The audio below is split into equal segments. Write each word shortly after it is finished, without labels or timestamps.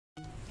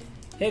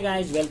Hey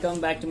guys,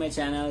 welcome back to my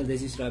channel.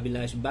 This is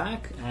Abhilash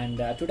back, and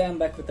today I'm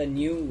back with a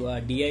new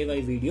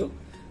DIY video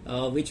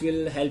which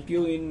will help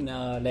you in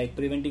like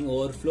preventing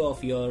overflow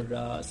of your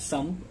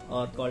sump,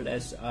 or called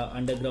as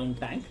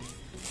underground tank.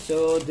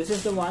 So this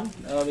is the one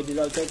which is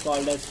also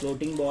called as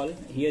floating ball.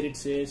 Here it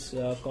says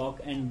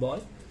cock and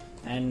ball,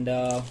 and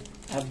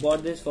I've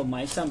bought this for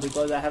my sump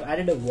because I have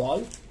added a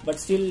wall, but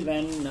still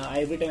when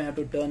every time I have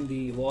to turn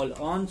the wall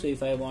on. So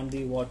if I want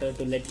the water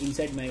to let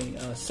inside my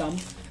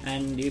sump,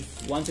 and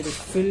if once it is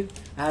filled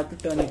I have to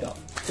turn it off.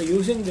 So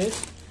using this,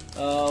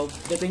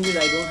 the thing is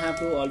I don't have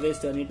to always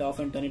turn it off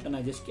and turn it on.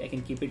 I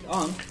can keep it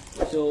on.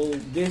 So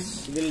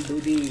this will do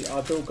the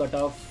auto cut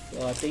off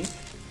thing.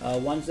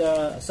 Once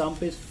the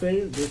sump is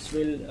filled, this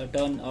will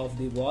turn off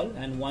the wall,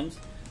 and once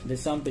the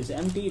sump is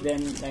empty,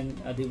 then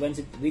once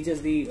it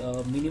reaches the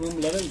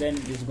minimum level, then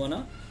it's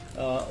gonna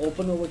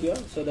open over here,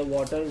 so the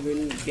water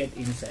will get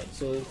inside.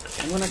 So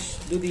I'm gonna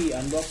do the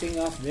unboxing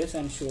of this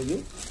and show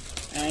you.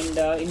 And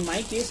in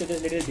my case it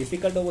is a little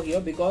difficult over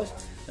here because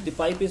the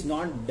pipe is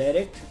not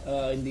direct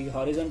in the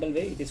horizontal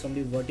way, it is from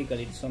the vertical,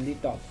 it is from the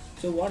top.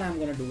 So what I'm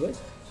gonna do is,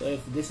 so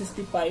if this is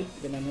the pipe,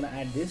 then I'm gonna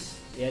add this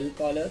L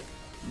collar,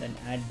 then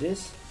add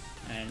this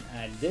and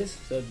add this.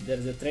 So there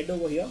is a thread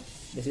over here.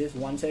 This is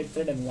one side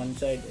thread and one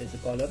side is the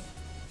collar.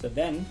 So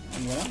then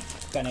I'm gonna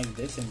connect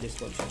this in this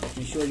position. Let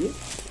me show you.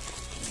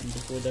 And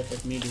before that,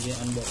 let me do the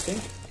unboxing.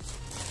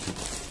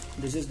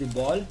 This is the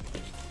ball,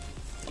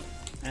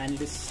 and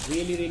it is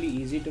really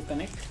easy to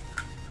connect.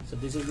 So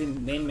this is the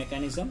main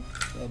mechanism.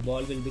 The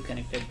ball will be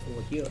connected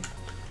over here.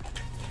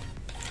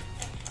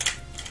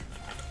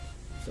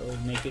 So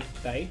make it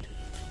tight.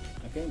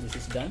 Okay, this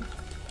is done.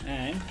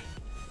 And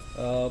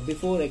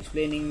before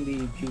explaining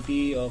the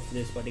beauty of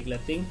this particular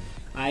thing,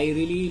 I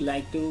really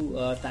like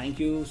to thank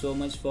you so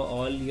much for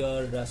all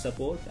your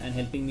support and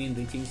helping me in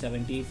reaching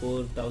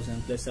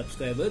 74,000 plus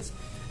subscribers.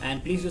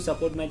 And please do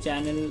support my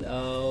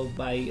channel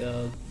by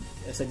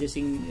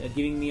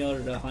giving me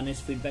your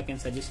honest feedback and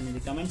suggestion in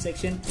the comment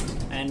section.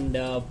 And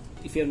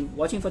if you're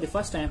watching for the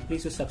first time,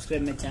 please do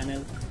subscribe my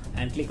channel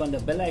and click on the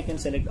bell icon,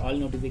 select all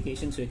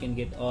notifications so you can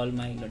get all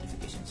my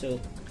notifications. So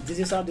this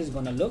is how this is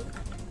gonna look,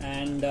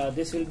 and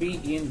this will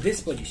be in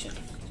this position.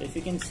 So if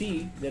you can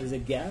see, there is a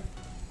gap.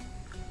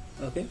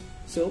 Okay,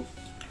 so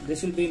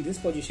this will be in this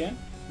position.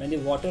 When the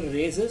water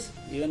raises,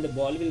 even the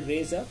ball will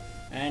raise up,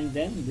 and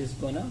then this is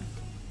gonna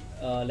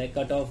like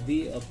cut off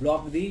the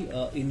block the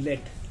inlet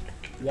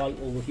wall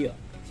over here.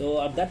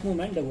 So at that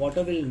moment the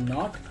water will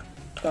not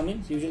come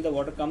in. Usually the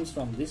water comes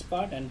from this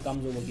part and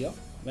comes over here.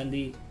 When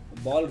the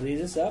ball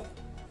raises up,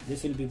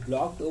 this will be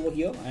blocked over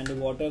here and the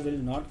water will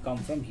not come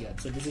from here.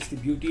 So this is the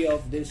beauty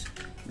of this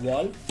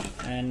wall,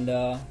 and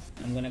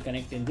I'm gonna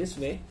connect in this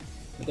way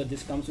because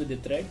this comes with the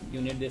thread. You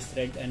need this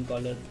thread and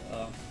collar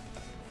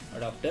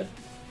adapter.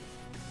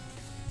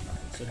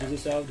 So this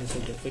is how this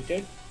will be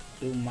fitted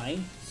to my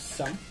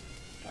sump.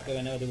 Okay,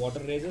 whenever the water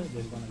raises,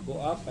 this is going to go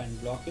up and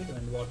block it.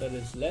 When water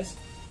is less,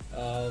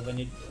 when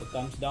it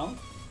comes down,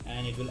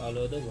 and it will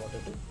allow the water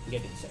to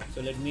get inside.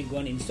 So let me go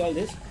and install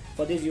this.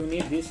 For this you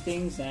need these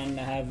things, and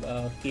I have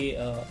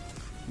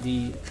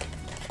the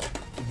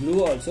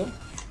glue also,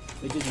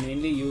 which is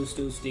mainly used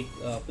to stick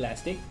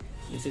plastic.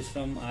 This is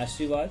from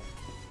Ashrivad.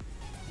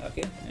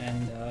 Okay,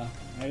 and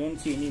I don't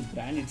see any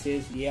brand. It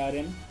says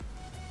ARM.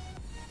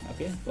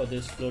 Okay, for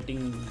this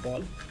floating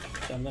ball.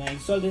 So I'm gonna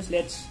install this.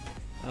 Let's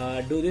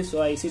do this.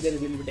 So I see there is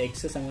a little bit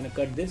excess. I'm gonna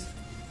cut this.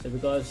 So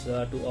because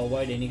to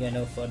avoid any kind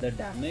of further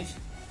damage,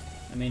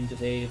 I mean to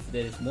say, if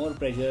there is more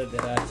pressure,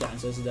 there are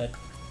chances that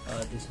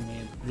this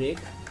may break.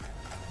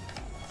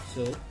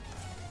 So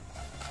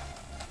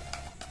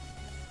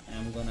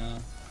I'm gonna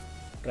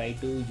try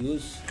to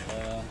use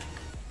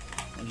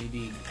only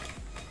the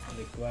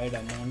required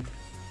amount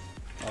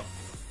of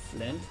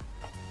length.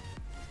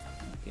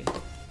 Okay,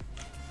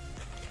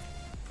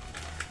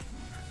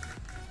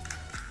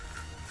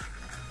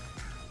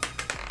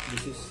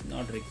 this is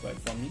not required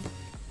for me,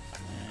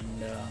 and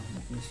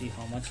let me see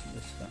how much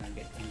this is gonna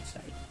get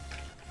inside.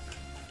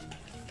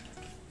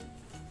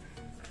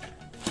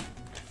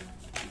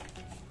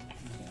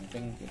 Okay, I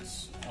think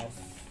it's of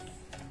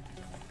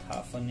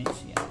half an inch.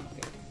 Yeah.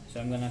 Okay,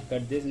 so I'm gonna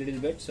cut this little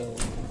bit so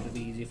it will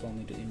be easy for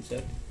me to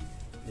insert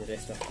the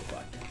rest of the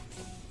part.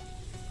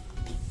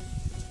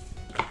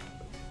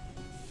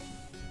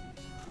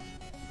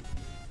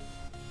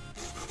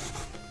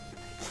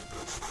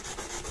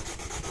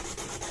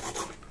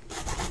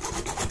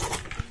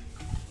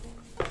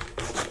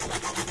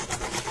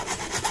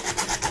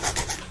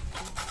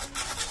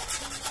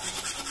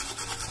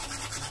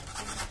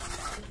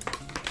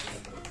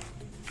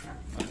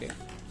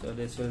 So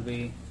this will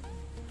be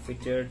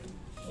fitted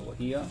over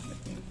here.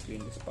 Let me clean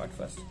this part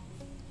first.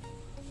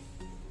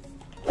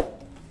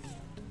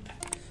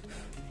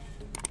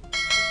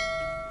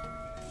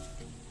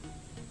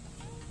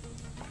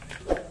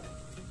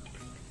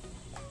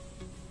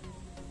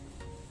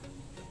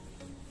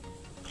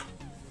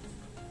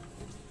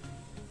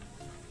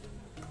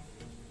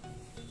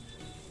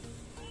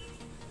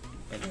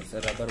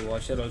 there's a rubber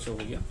washer also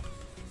over here.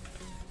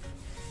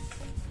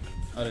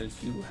 or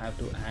else you have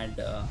to add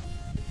the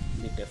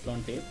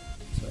Teflon tape.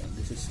 So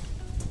this is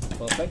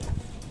perfect.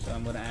 So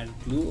I'm going to add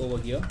glue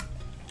over here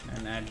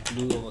and add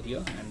glue over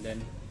here and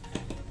then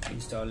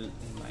install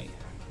in my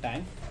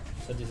tank.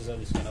 So this is how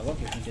this is going to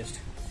work. Let me just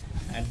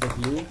add the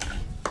glue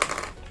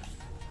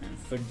and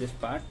fit this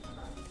part.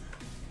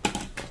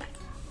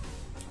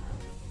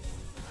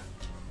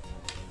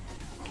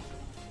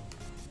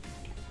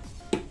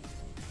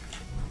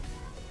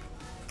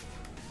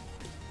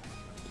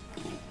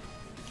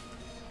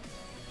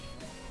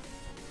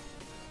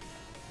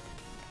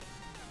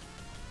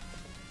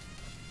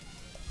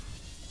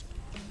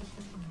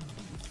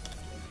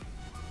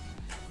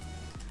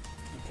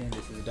 Okay,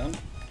 this is done,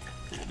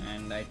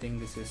 and I think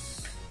this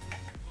is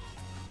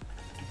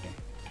okay,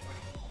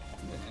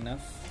 good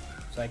enough.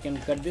 So I can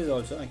cut this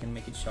also, I can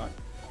make it short,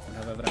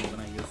 but however I'm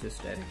gonna use this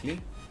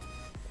directly.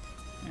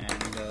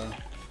 And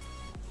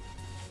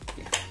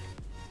okay,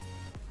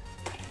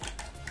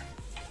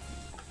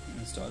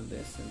 install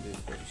this in this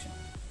position.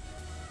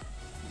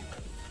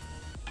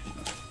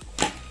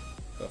 Okay.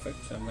 Perfect.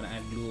 So I'm gonna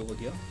add glue over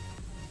here.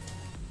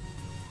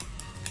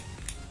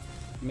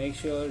 Make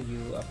sure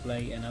you apply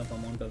enough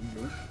amount of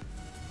glue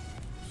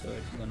so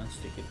it's gonna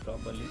stick it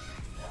properly.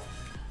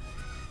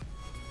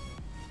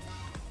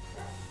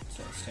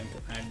 So it's time to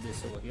add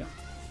this over here.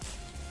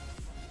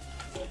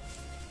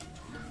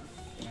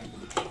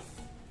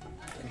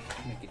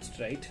 Make it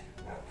straight.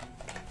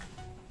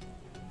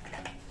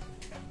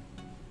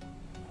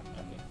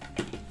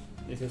 Okay,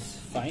 this is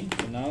fine.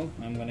 So now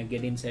I'm gonna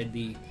get inside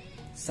the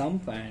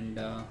sump and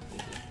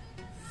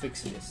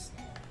fix this.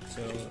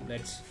 So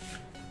let's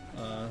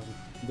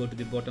go to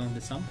the bottom of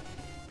the sump.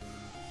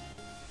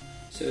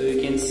 So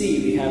you can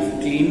see we have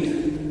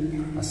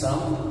cleaned a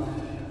sump,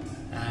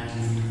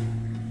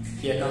 and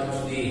here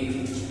comes the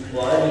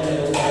water which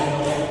I was talking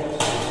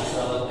about.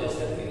 So this is how this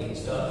has been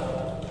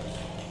installed.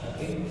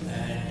 Okay,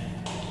 and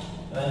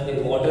when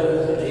the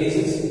water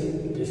raises,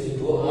 this will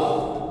go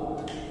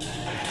up and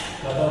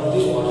cut off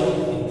the water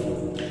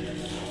inflow. So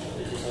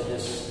this is how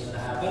this is going to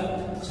happen.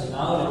 So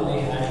now let me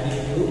add the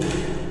glue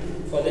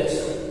for this.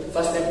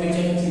 First let me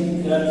check,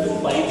 there are two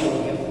pipes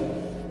over here.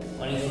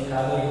 One is for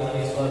carbon, one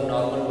is for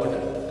normal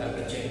water. I have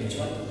to check which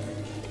one.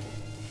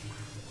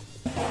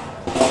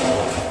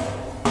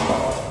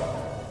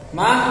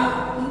 Ma,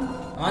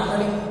 on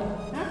madi.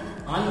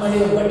 On madi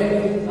or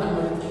button. On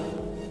madi.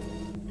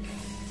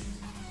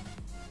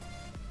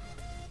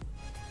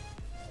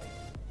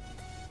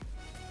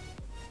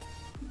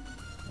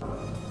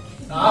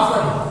 Off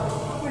madi.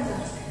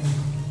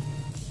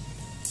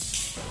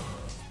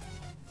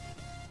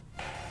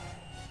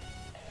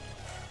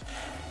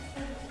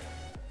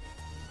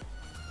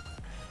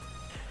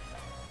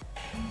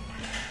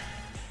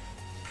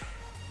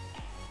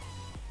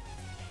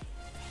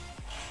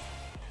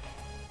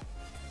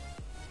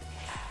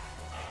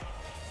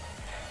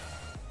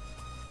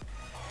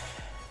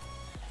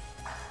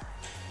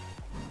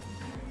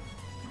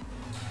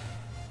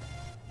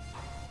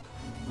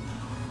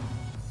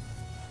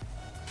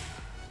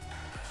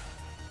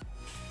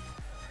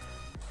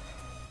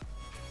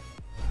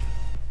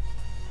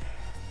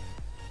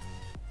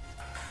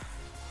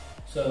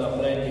 So I'll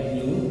apply the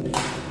glue.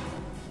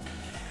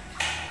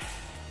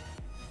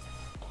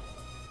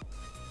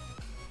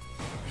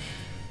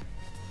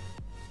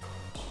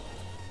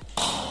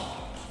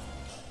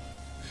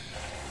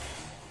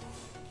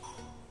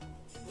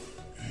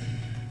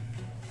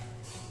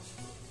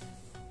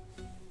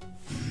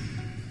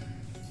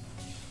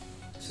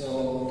 So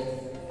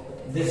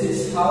this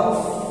is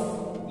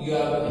how you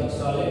have to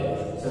install it.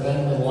 So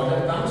when the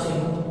water comes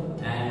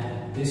in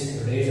and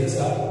this raises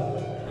up,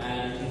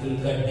 will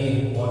cut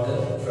the water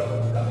from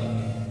coming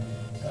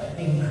in. So I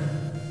think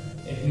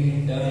let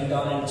me turn it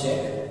on and check.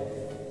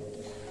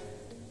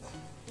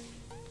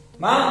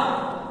 Ma,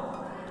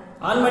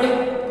 on madi.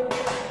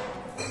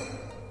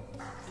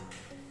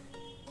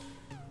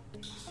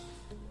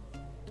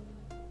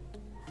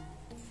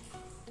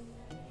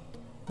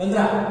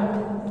 Bandra.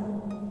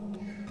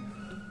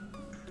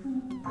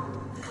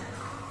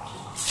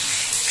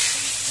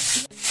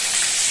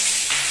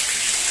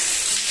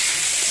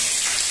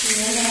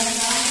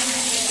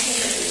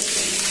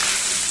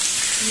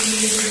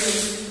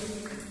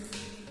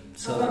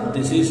 So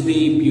this is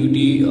the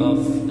beauty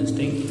of this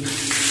thing.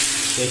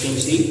 So you can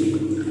see.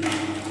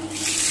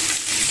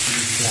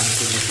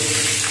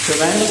 So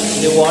when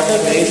the water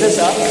raises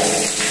up, it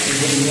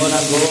is going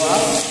to go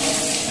up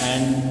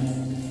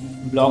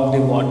and block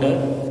the water.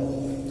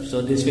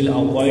 So this will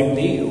avoid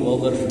the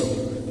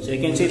overflow. So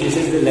you can see this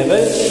is the level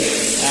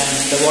and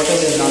the water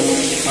will not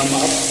come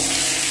up.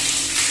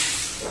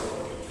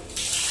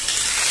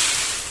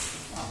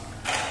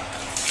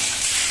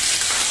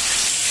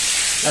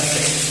 That's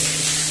it.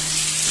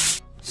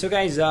 So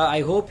guys,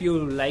 I hope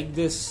you like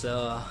this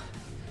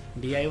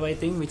DIY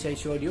thing which I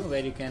showed you,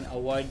 where you can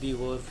avoid the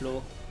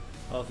overflow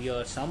of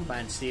your sump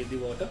and save the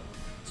water.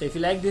 So if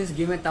you like this,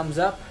 give me a thumbs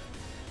up,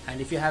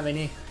 and if you have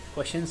any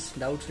questions,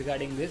 doubts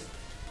regarding this,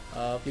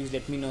 please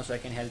let me know so I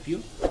can help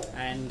you.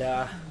 And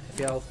if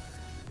you have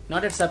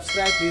not yet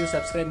subscribed, please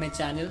subscribe my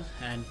channel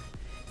and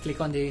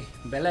click on the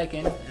bell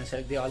icon and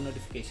select the all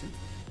notification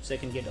so I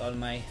can get all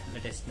my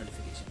latest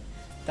notification.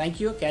 Thank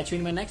you. Catch you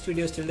in my next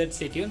videos. Till then,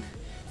 stay tuned.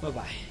 Bye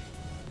bye.